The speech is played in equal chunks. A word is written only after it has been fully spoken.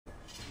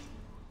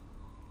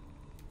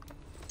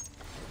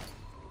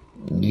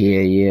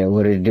Yeah,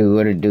 what it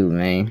do,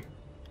 man?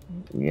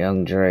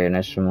 Young Dre and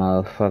this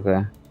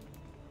motherfucker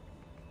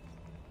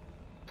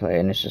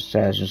playing this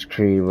Assassin's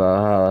Creed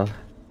Valhalla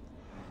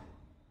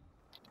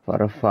for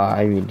the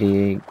 5, you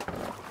dig?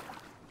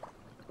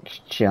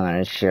 Just chilling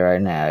and shit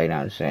right now, you know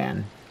what I'm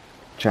saying?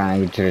 Trying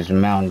to get to this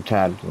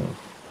mountaintop to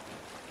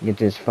get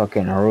this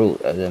fucking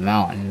root of the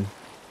mountain.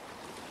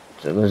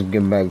 So let's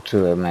get back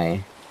to it,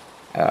 man.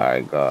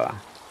 Alright, go.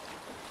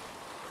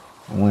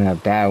 I went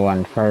up that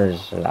one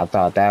first. I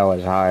thought that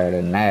was higher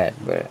than that,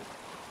 but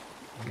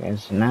I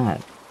guess not.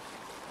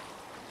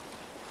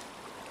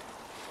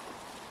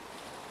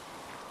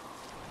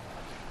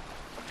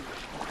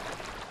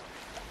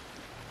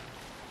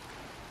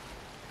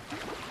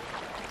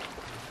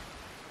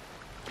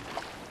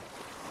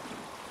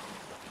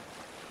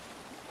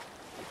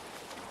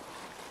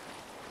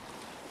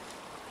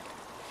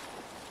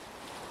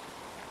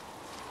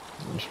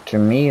 To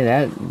me,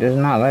 that does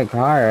not look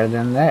higher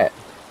than that.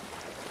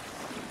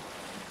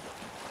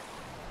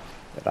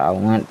 But I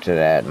went to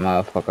that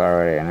motherfucker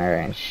already and there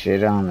ain't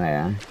shit on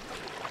there.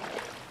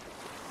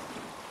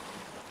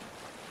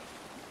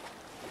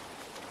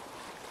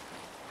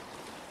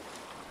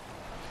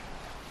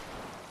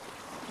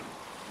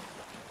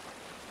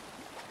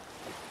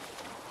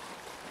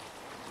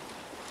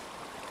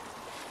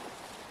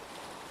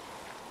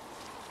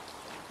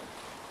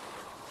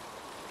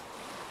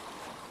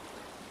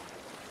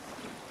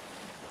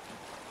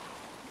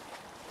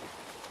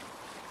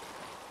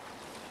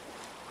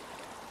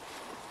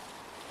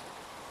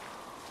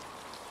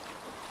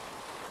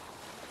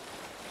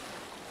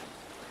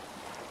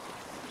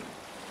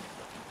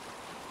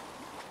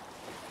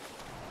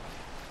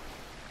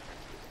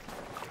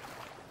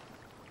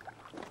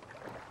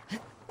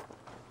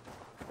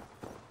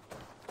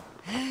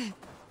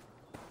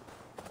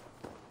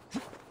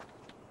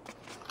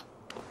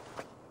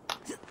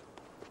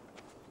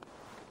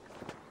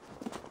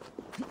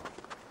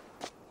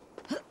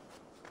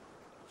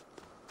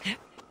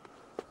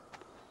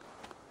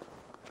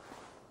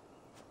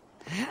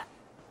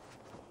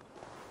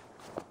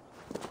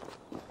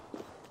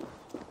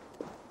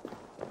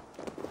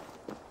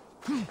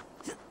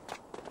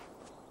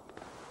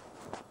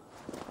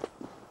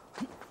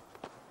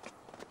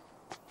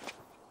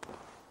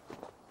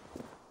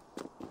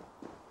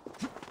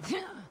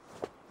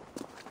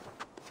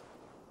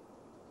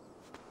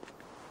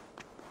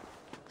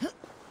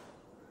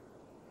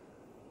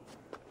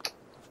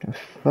 The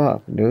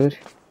fuck, dude?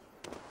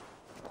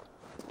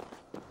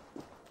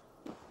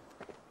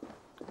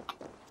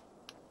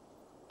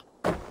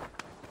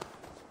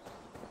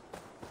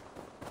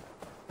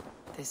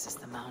 This is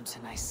the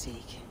mountain I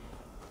seek.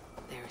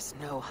 There is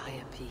no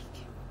higher peak.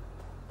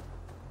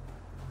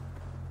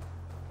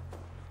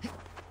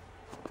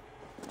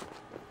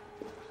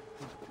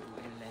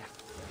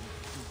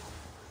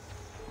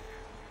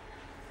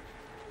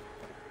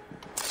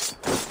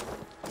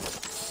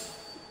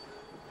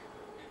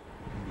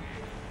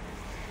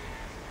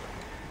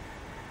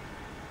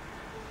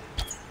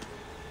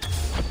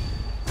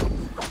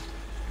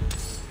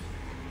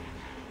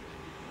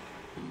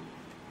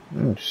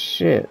 Oh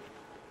shit.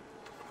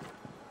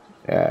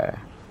 Yeah.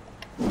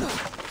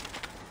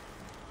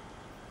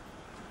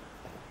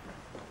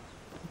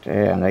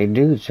 Damn, they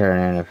do turn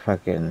into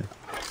fucking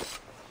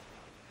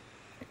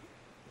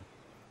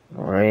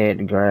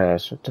red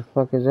grass. What the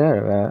fuck is that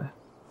about?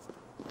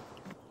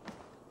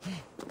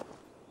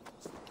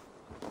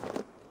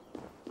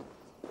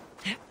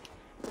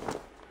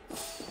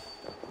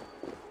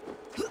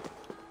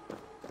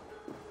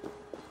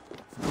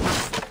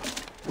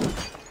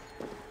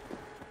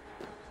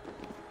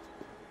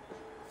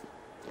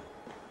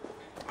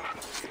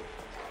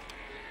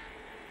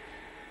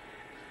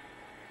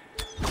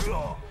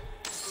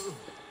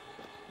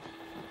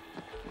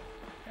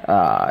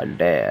 Ah,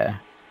 damn.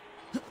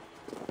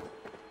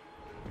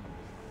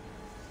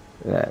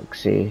 Look,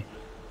 see?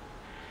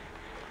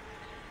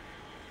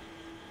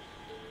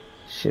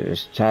 Shit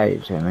is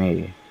tight to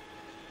me.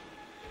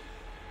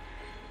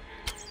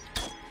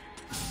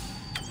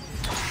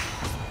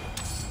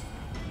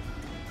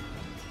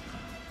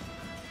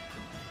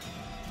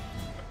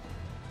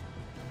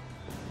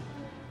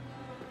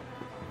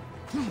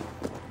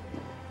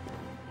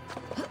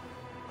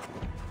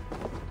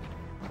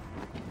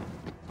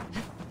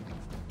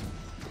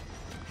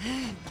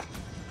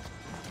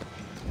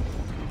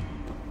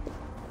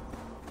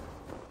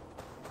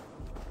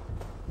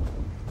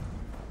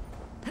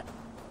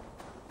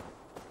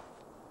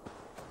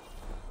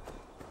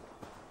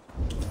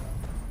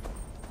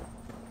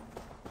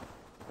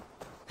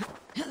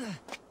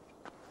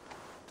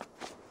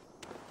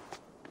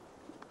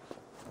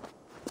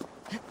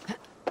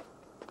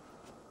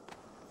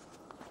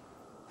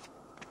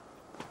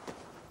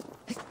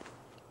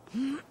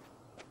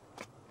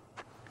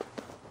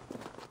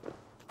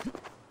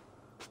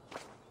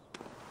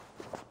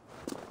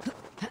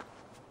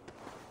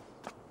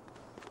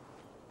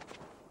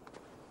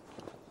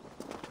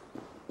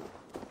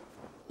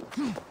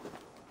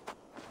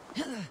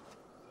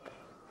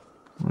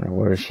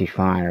 Where does she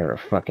find her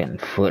fucking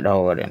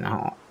foothold and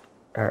all?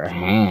 her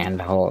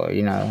hand hold,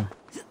 you know.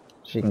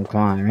 She can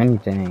climb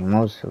anything,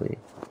 mostly.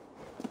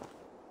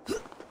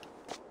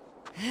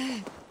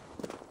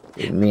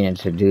 Been meaning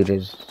to do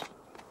this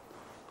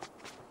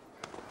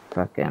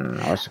fucking,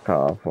 what's it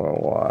called, for a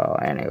while,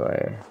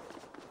 anyway.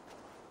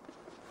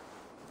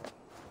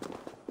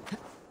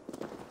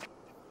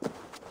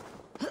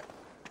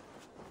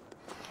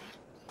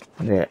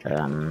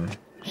 The,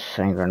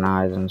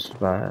 synchronizing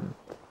spot.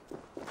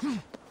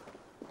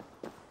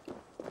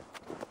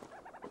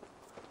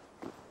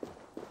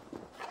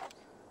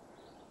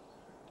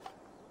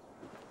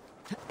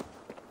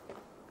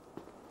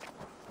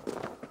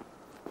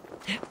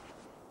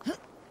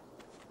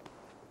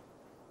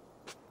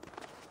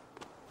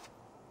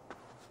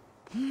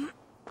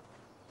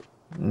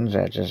 Is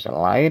that just a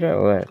light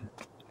or what?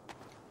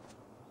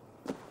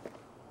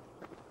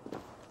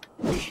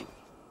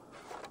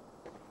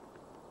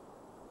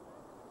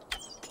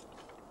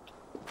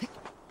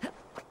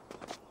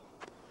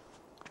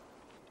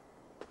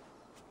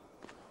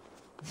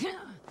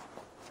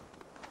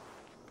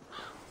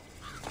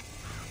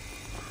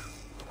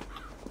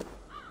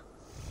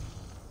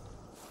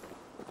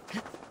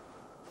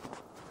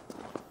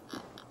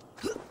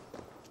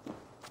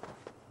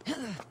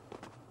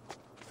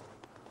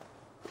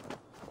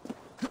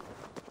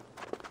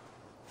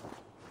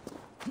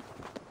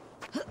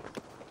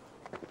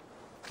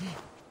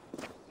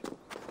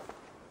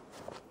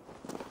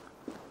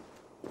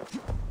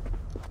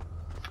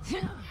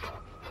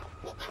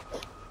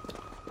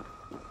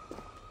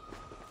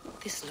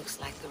 This looks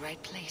like the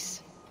right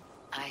place.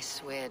 I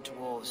swear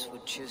dwarves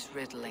would choose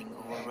riddling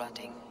over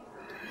rotting.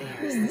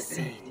 There is the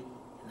seed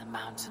in the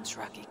mountain's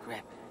rocky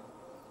grip.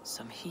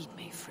 Some heat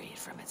may free it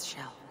from its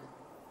shell.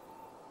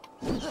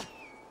 The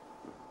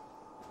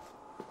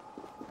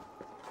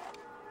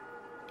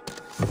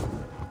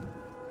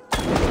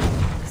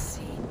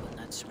seed will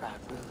not sprout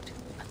root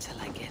until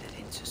I get it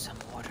into some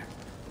water.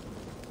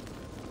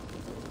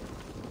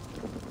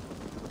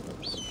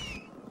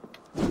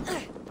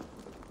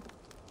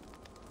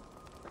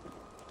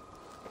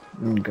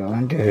 I'm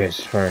going to do this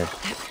first.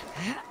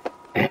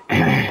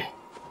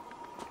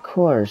 Of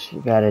course, you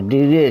gotta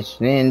do this,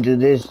 then do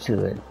this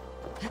to it.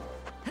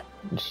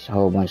 Just a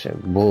whole bunch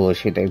of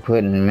bullshit they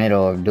put in the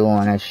middle of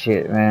doing that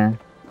shit, man.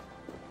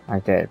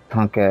 Like that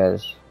punk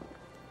ass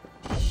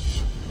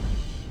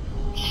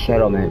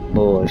settlement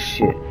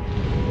bullshit.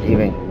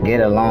 Even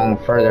get along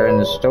further in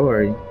the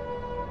story, you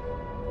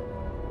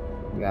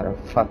gotta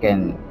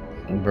fucking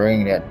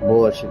bring that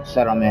bullshit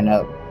settlement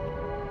up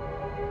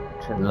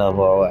to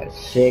level, what,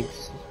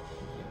 6?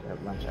 A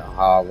bunch of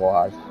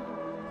hogwash.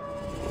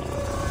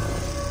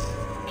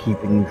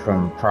 Keeping you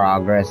from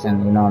progressing,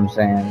 you know what I'm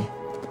saying?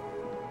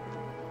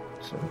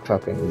 Some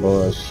fucking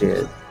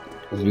bullshit.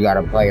 Cause you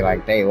gotta play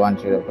like they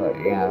want you to play,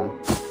 you know?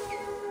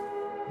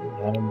 You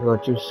gotta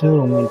build your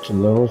settlement to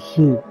level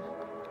 6.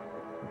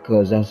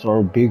 Because that's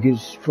our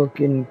biggest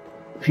fucking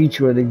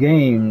feature of the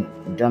game.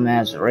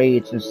 Dumbass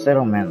raids and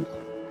settlements.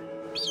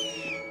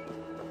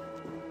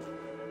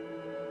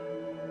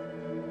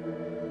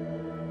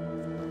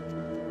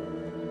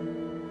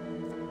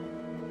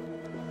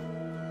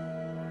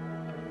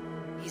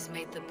 He's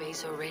made the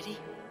base already?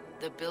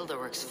 The builder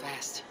works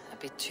fast. A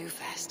bit too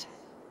fast.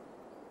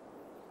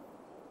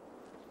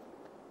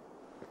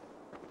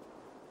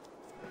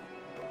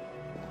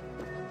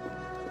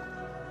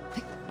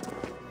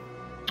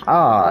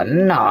 Oh,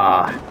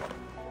 nah.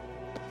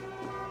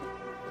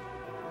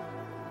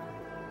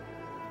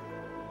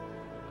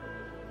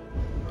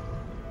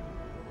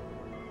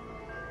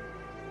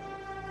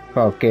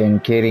 Fucking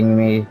kidding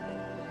me?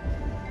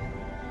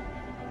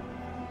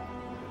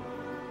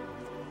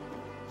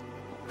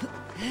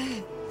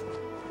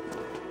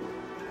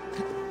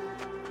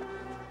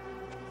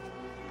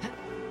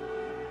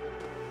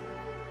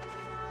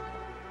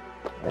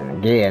 And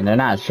again, they're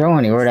not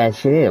showing you where that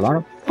shit is. Why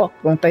the fuck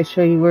don't they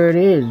show you where it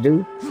is,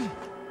 dude?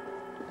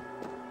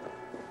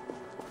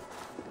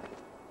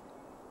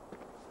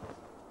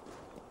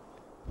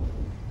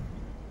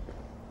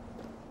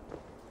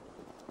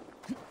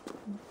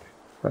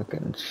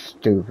 Fucking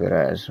stupid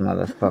ass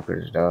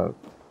motherfuckers, dog.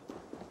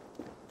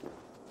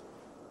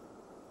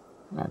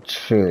 I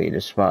truly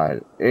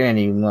despise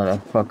any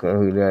motherfucker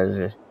who does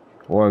this,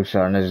 works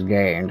on this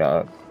game,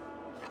 dog.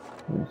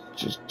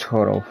 It's just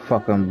total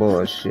fucking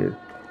bullshit.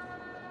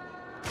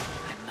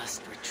 I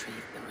must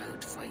retrieve the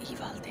root for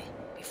Ivaldi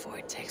before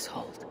it takes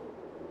hold.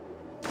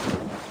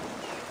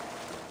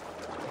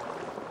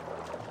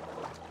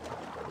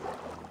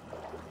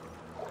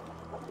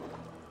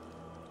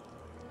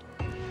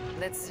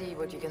 Let's see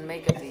what you can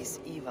make of these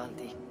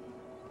Ivaldi.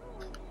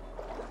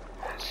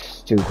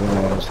 Stupid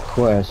ass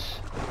quest.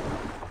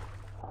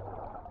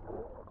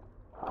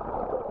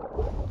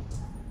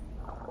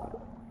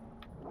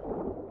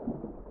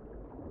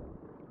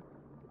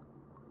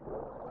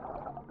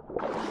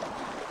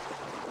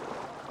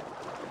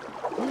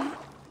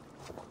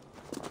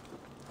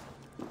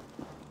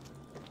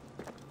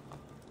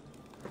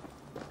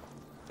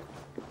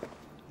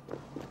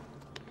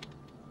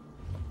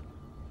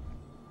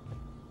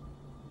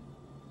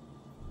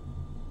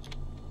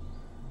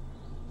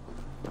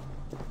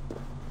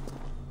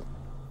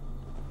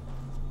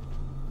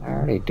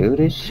 they do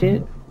this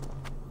shit?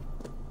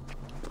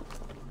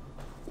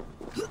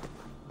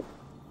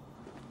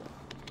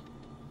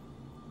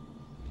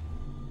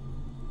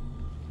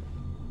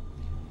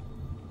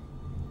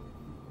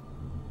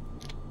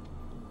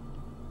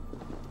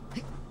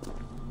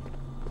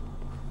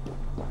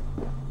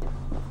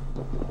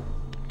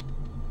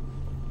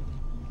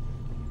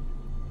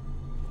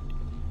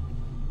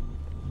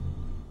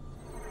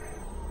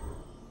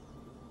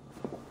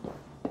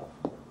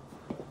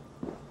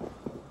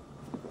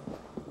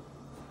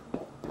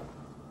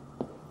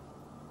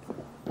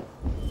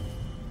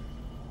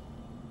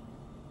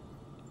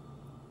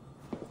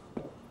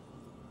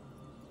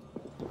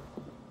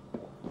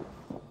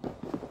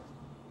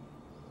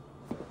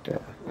 The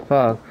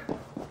fuck?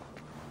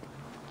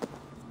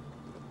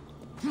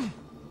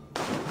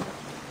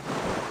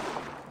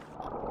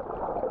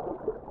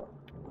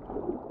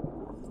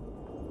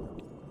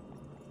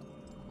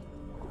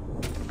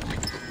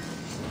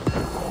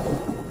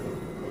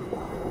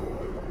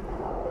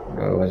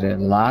 Was it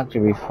locked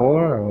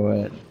before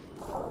or what?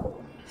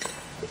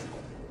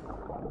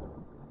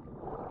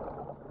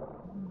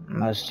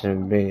 Must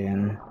have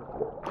been.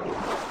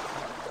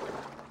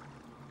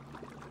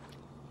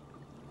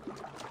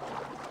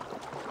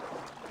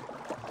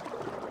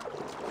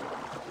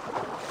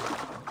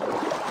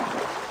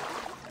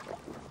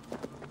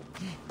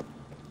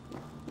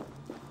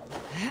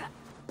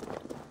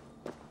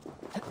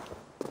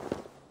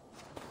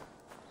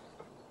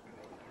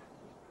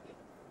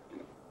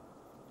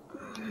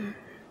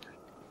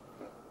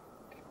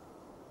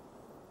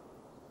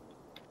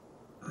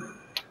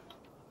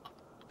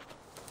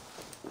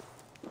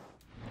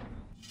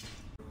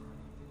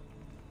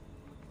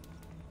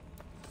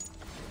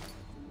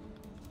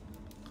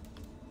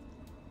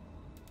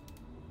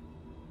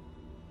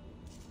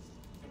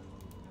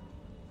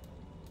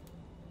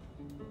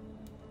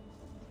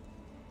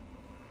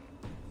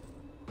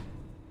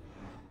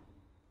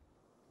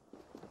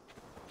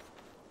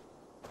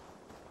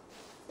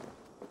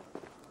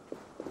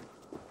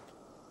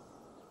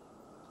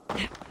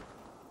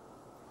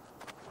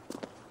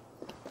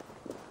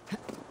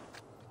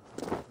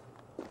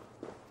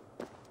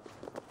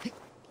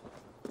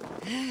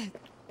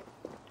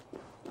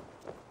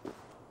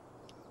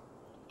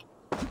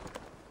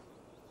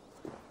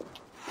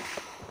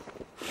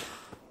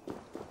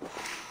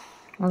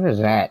 What does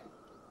that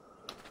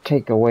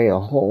take away a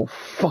whole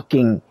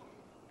fucking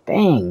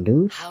thing,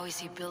 dude? How is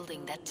he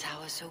building that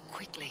tower so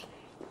quickly?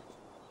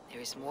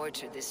 There is more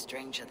to this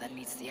stranger than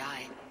meets the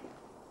eye.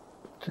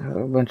 It's a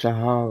whole bunch of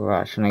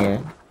hogwash,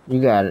 nigga. You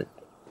got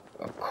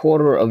a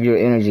quarter of your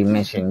energy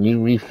missing.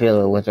 You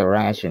refill it with a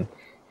ration.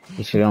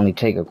 It should only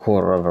take a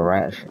quarter of a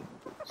ration.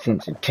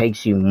 Since it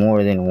takes you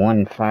more than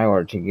 1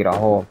 hour to get a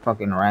whole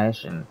fucking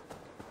ration,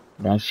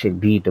 that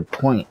should be the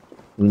point.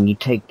 When you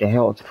take the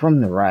health from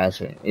the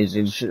ration, is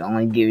it should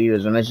only give you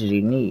as much as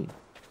you need.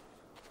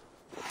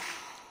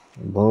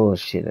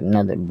 Bullshit,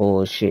 another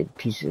bullshit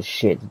piece of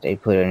shit that they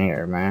put in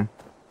here, man.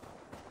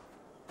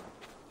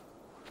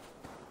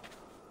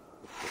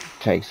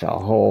 Takes a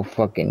whole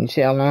fucking, you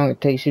see how long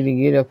it takes you to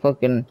get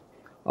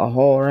a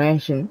whole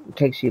ration? It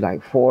takes you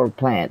like 4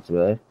 plants,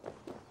 bud.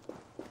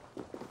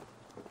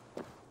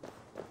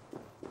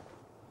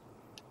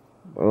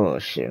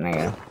 Bullshit,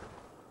 nigga.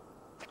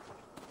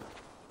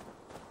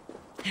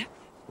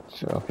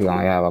 So if you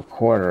only have a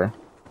quarter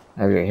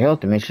of your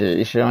health,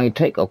 it should only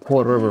take a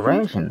quarter of a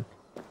ration.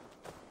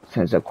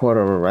 Since a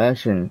quarter of a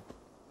ration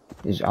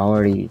is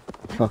already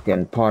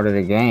fucking part of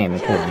the game,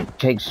 because it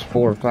takes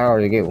 4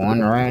 hours to get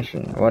 1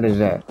 ration. What is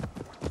that?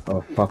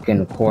 A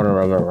fucking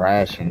quarter of a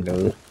ration,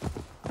 dude.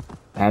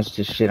 That's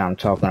the shit I'm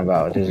talking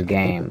about with this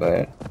game,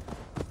 but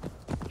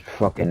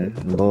fucking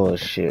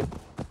bullshit.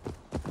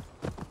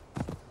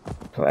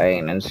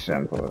 Plain and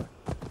simple.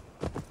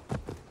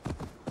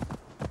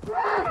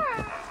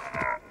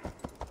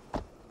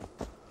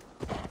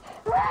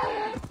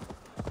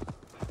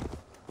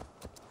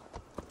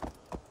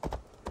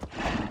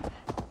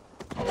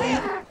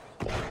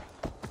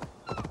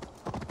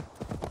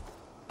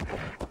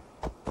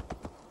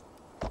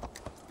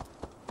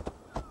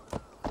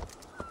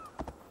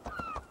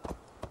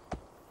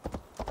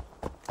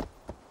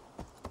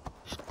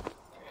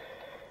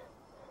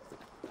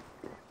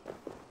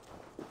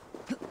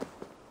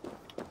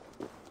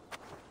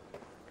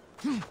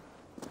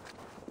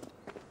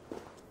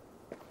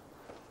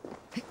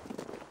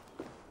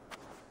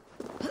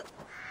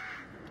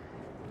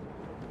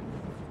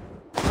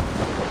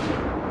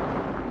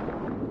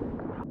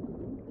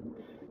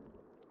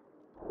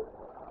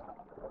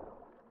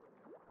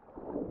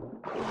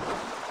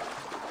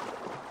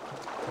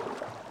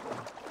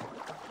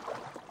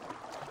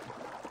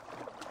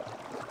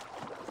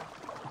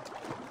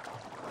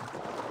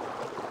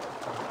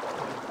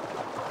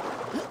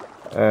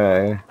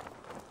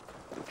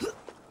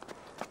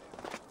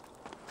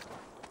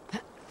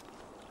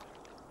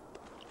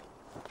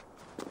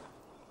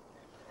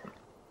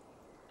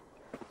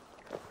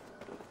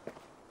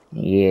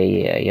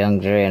 Yeah, Young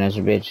Dre and this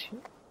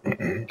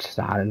bitch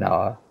started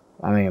off.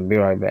 I mean, be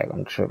right back.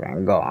 I'm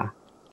tripping. Go on.